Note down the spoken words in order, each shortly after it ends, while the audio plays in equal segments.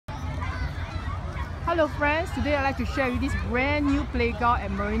Hello friends, today I'd like to share with you this brand new playground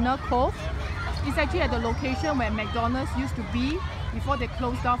at Marina Cove. It's actually at the location where McDonald's used to be before they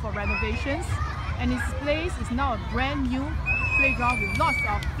closed down for renovations. And this place is now a brand new playground with lots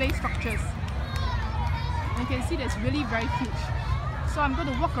of play structures. And you can see that's really very huge. So I'm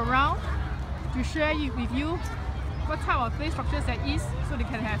going to walk around to share with you what type of play structures there is so they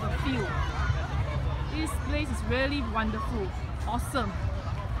can have a feel. This place is really wonderful, awesome.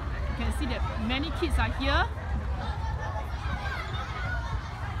 You can see that many kids are here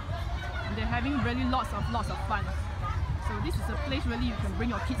and they're having really lots of fun. So this is a place really you can bring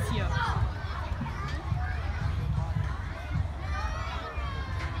your kids here.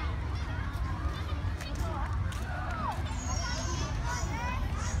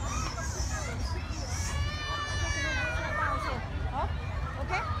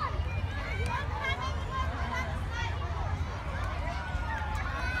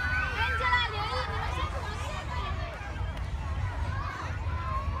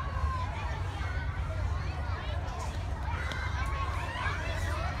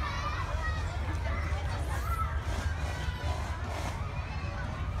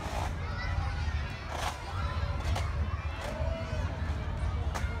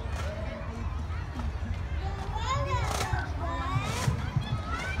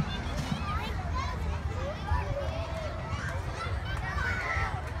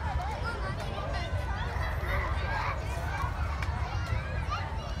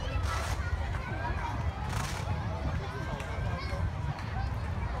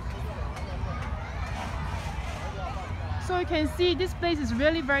 So you can see this place is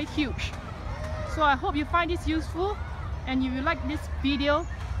really very huge. So I hope you find this useful, and if you like this video,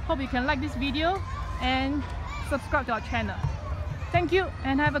 hope you can like this video and subscribe to our channel. Thank you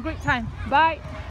and have a great time. Bye!